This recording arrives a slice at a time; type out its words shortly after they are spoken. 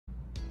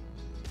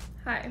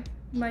Hi,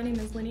 my name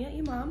is Linnea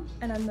Imam,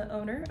 and I'm the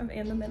owner of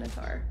And the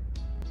Minotaur.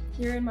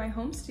 You're in my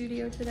home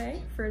studio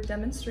today for a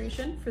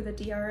demonstration for the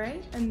DRA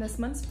and this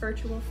month's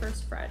virtual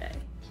First Friday.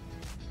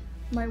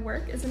 My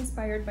work is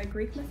inspired by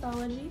Greek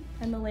mythology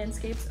and the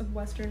landscapes of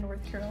Western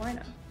North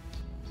Carolina.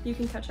 You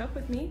can catch up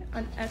with me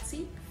on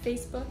Etsy,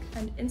 Facebook,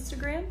 and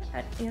Instagram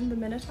at And the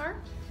Minotaur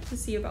to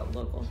see about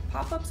local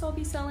pop-ups I'll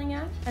be selling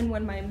at and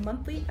when my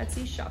monthly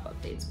Etsy shop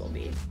updates will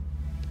be.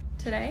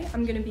 Today,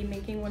 I'm going to be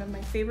making one of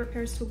my favorite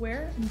pairs to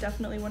wear and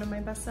definitely one of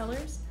my best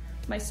sellers,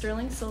 my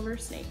sterling silver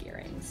snake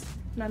earrings.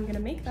 And I'm going to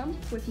make them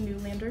with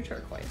Newlander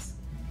turquoise.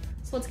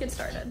 So let's get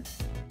started.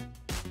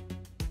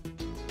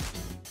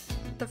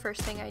 The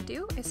first thing I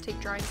do is take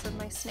drawings of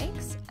my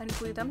snakes and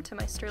glue them to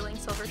my sterling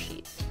silver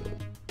sheet.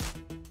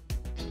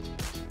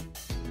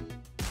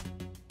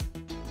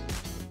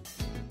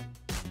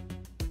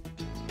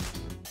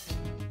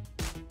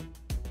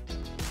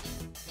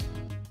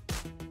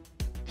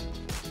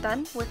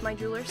 Then, with my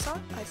jeweler's saw,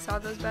 I saw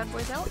those bad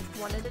boys out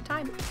one at a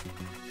time.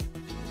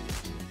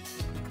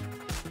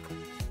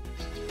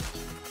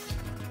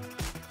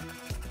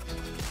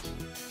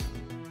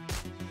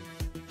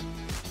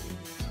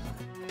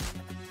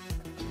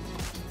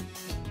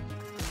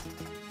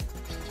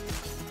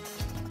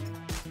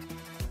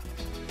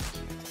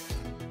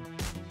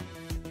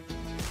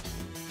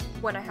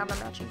 When I have a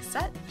matching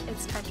set,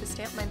 it's time to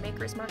stamp my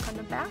maker's mark on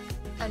the back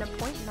and a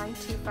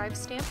 .925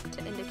 stamp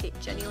to indicate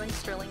genuine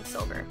sterling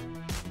silver.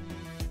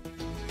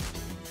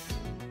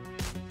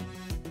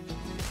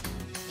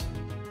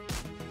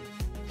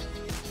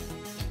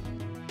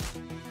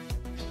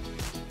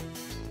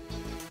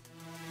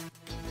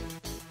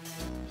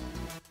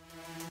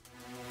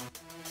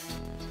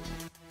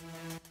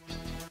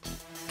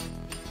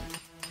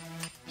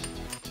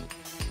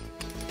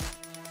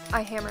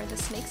 I hammer the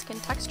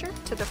snakeskin texture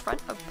to the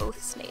front of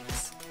both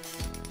snakes.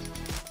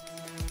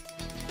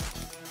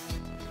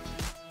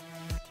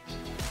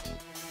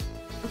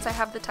 Once I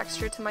have the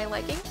texture to my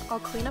liking, I'll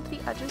clean up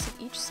the edges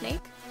of each snake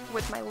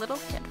with my little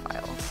hand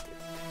files.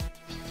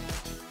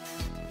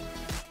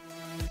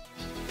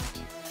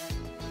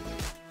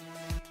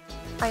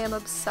 I am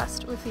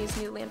obsessed with these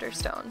Newlander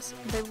stones.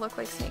 They look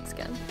like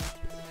snakeskin.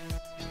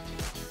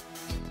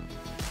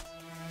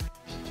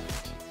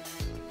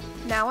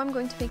 Now I'm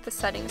going to make the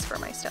settings for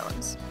my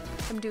stones.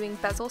 I'm doing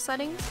bezel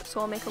settings,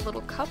 so I'll make a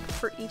little cup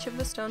for each of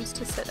the stones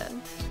to sit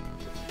in.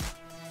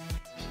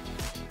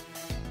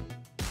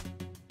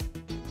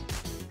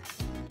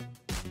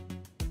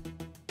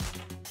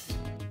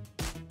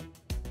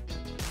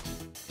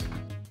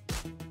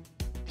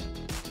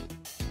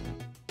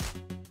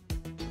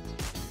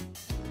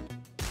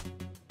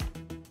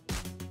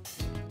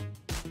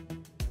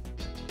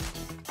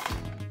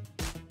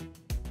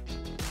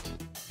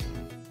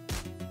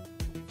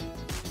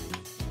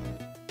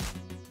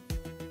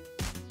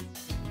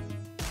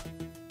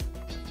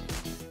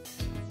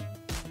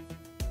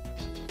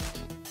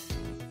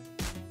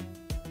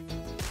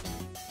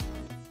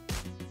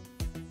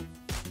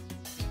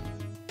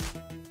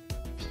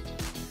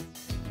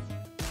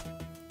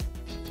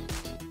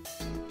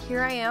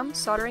 Here I am,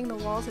 soldering the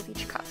walls of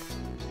each cup.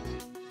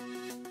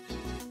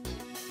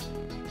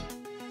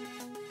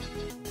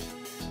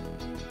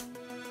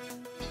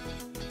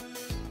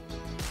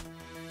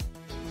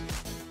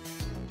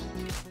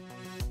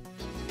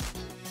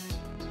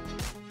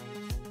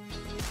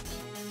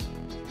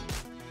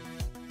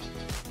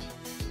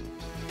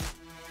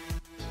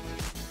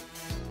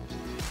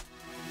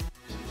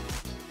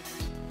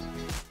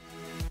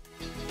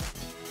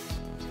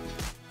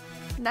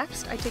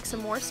 Next, I take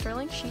some more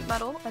sterling sheet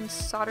metal and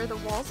solder the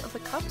walls of the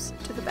cups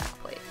to the back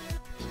plate.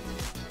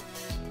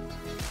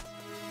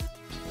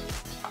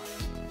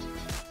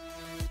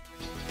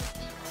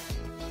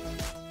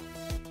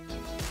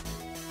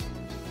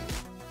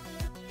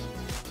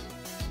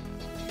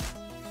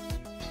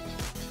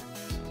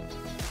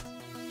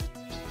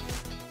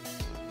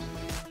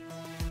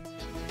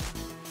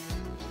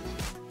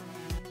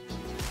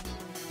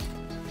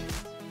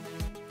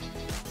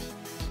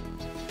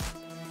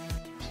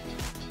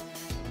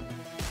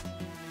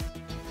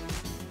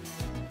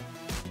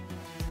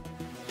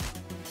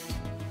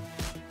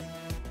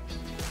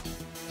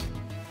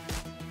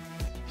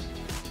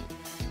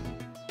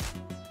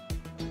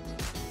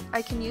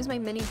 I can use my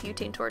mini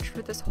butane torch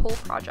for this whole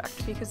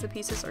project because the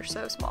pieces are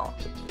so small.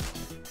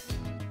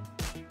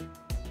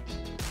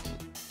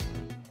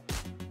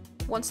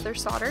 Once they're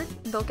soldered,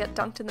 they'll get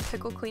dunked in the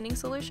pickle cleaning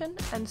solution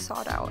and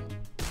sawed out.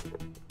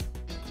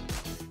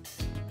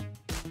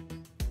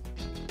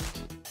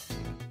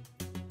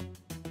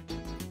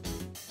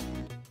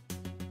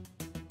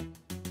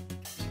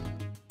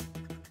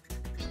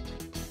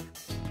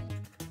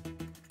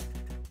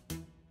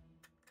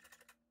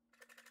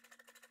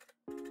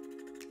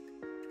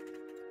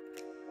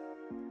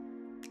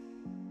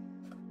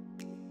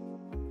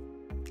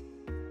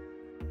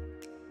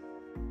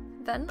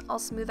 Then I'll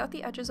smooth out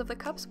the edges of the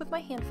cups with my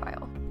hand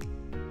file.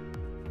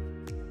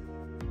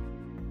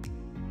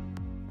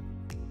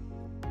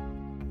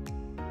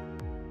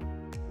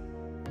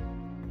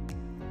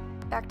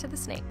 Back to the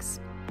snakes.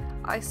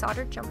 I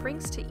soldered jump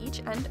rings to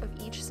each end of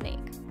each snake.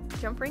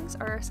 Jump rings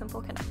are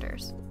simple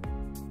connectors.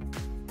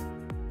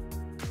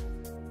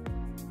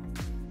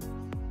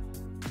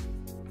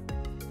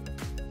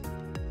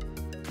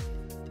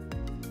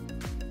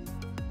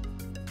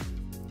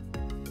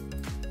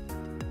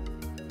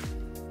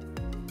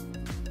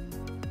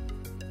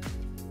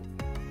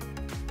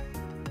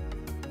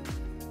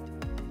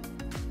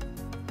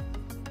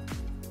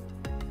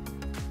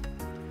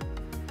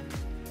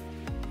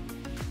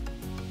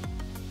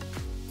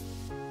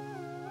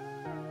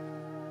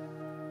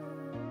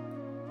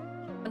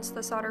 Once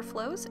the solder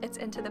flows, it's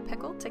into the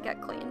pickle to get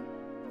clean.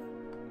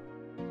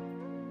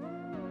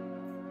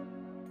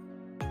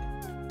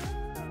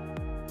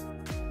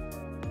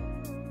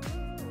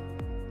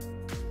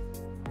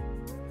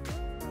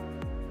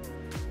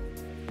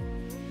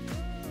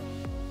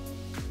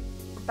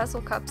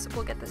 Bezel cups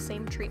will get the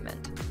same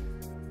treatment.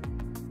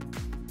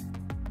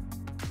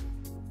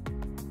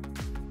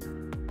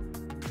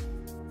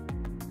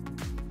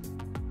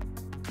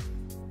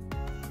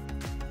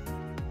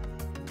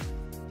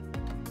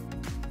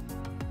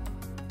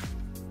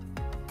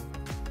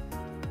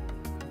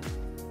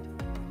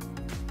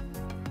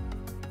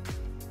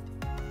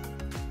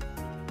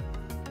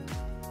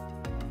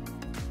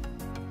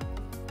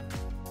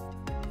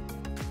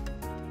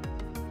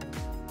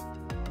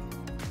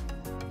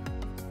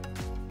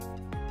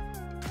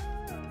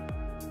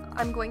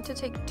 I'm going to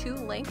take 2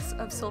 lengths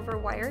of silver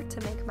wire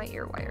to make my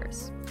ear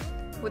wires.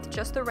 With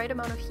just the right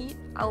amount of heat,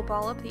 I'll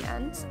ball up the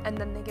ends and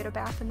then they get a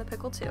bath in the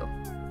pickle too.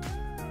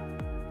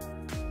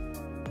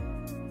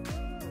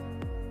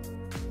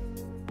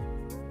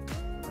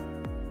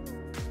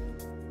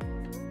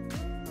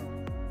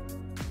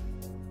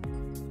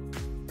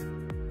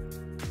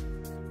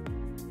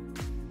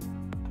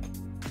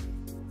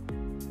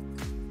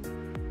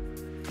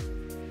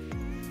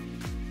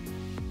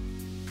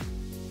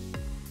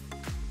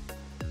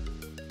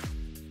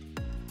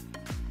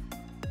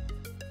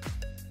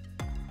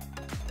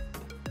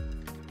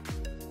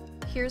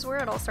 Here's where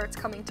it all starts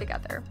coming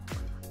together.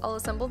 I'll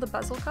assemble the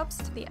bezel cups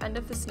to the end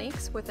of the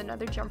snakes with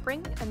another jump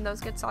ring, and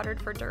those get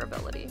soldered for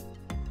durability.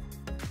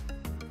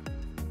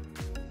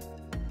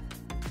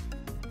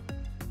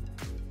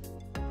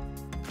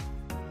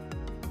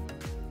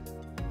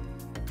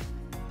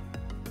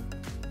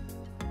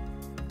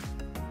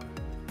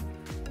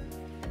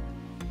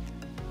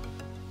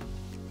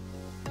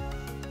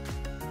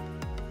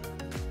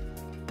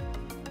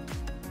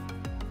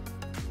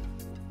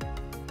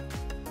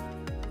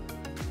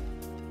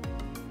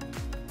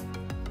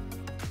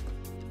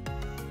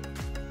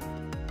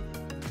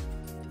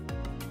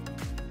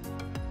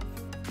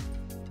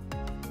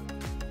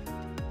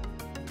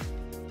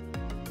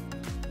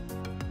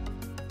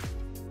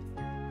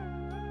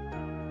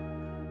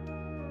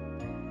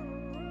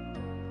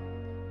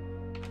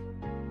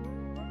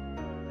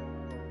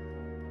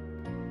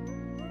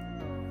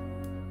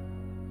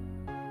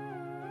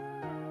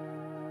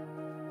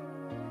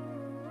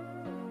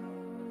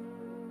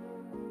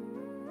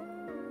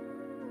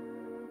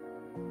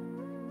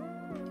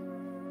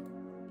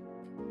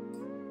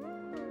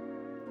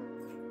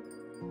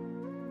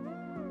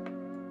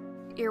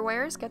 Ear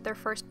wires get their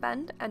first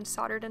bend and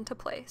soldered into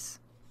place.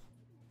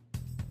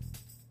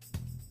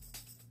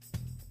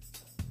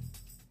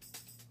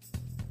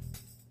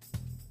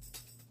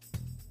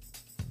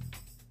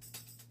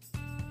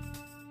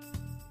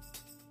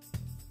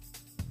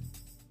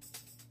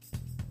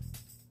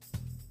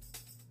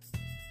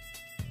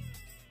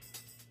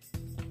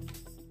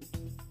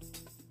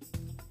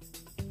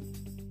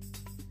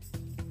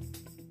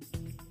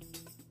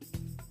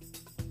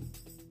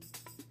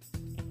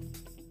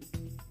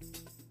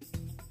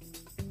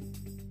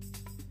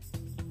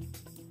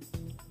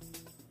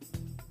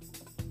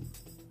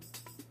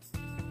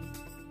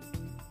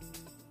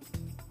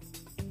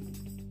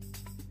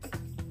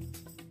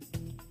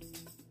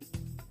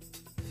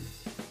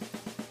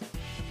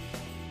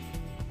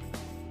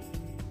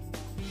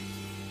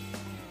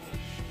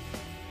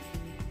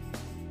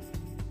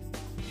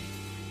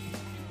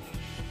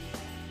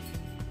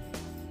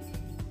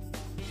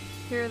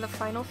 Here are the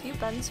final few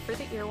bends for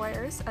the ear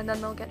wires, and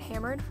then they'll get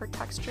hammered for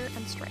texture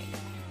and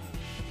strength.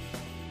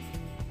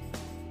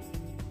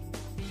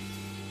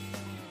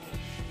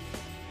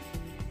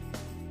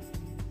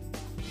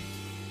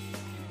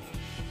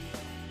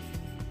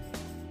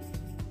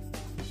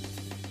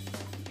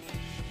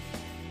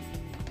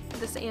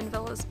 This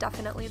anvil is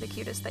definitely the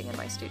cutest thing in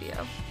my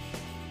studio.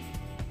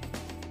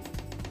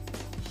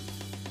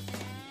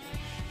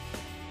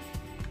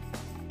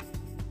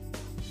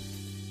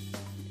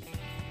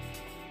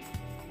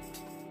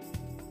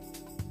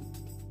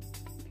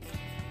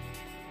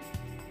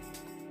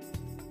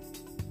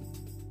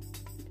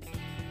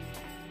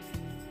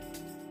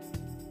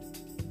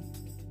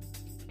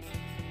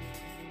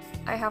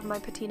 I have my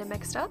patina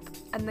mixed up,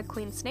 and the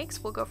clean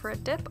snakes will go for a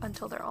dip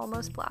until they're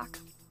almost black.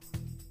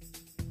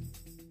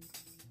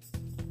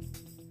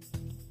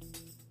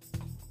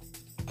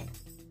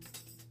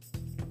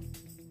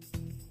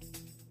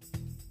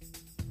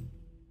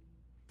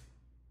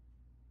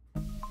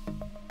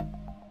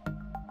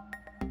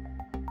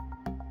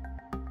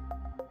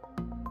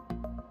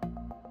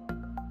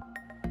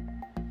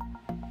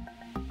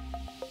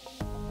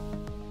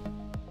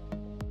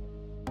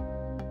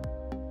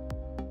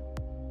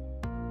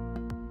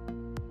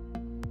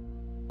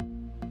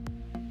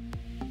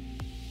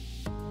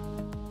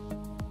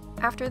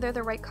 After they're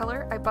the right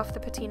color, I buff the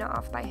patina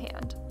off by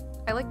hand.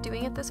 I like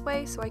doing it this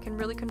way so I can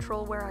really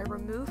control where I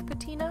remove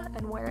patina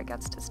and where it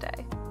gets to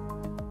stay.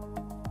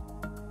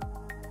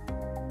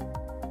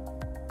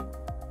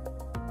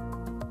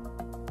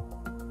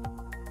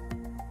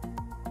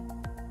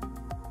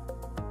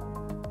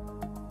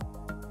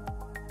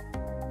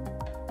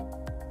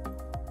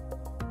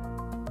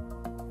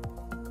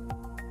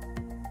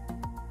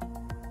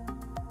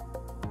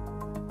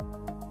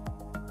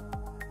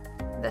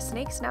 The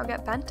snakes now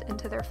get bent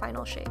into their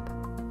final shape.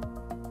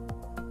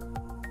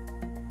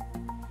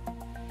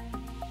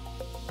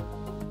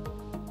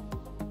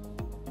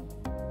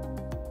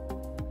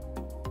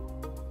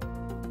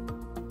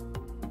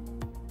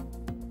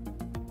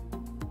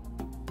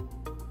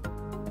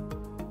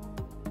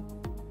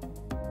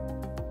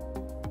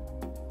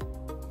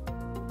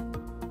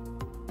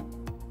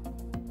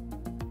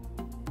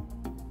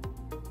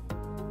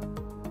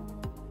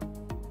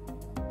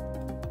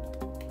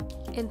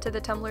 Into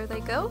the tumbler they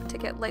go to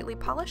get lightly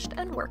polished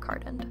and work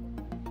hardened.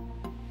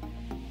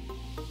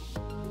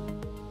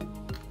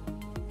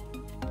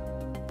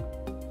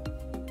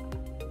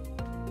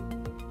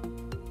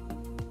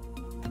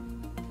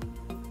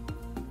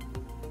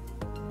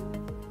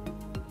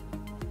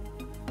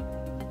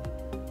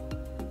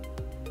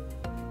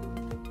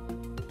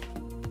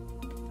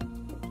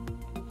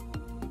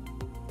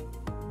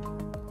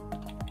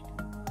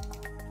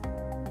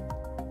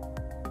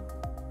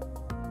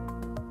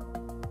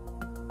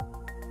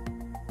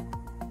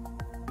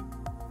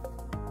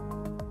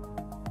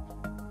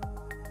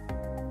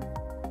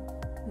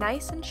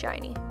 Nice and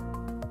shiny.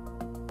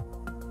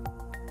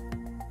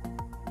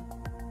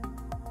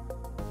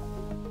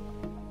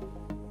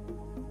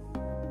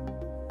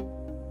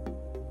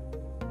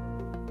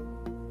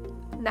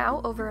 Now,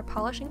 over a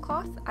polishing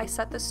cloth, I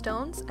set the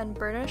stones and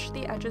burnish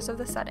the edges of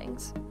the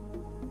settings.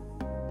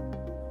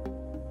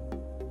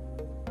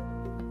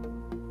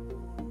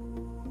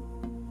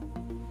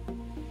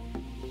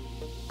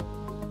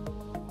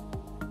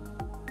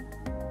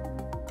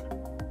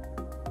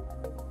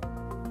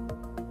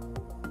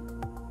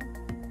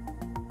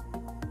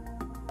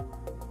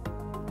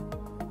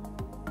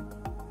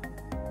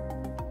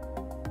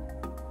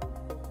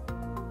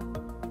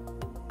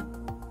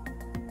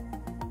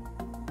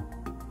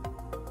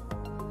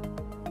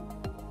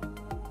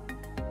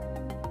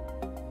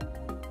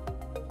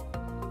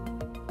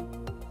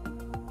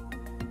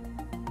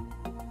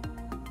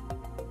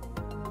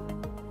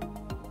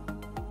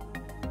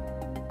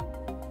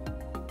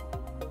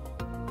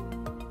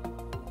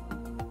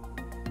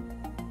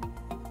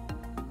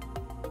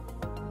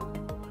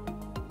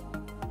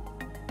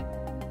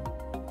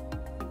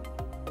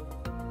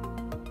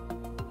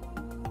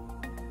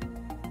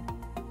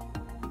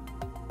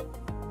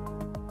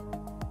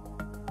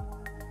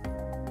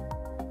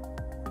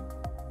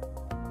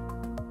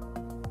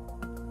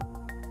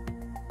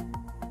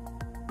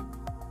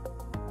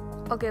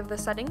 I'll give the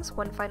settings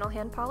one final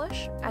hand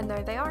polish, and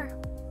there they are.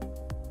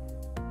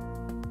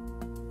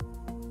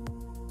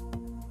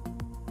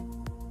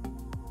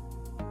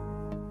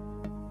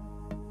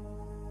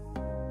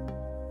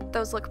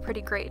 Those look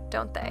pretty great,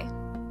 don't they?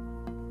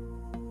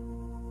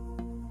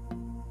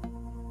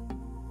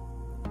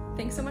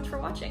 Thanks so much for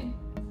watching.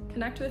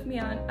 Connect with me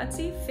on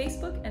Etsy,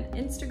 Facebook, and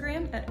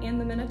Instagram at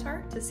 @the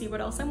Minotaur to see what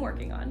else I'm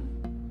working on.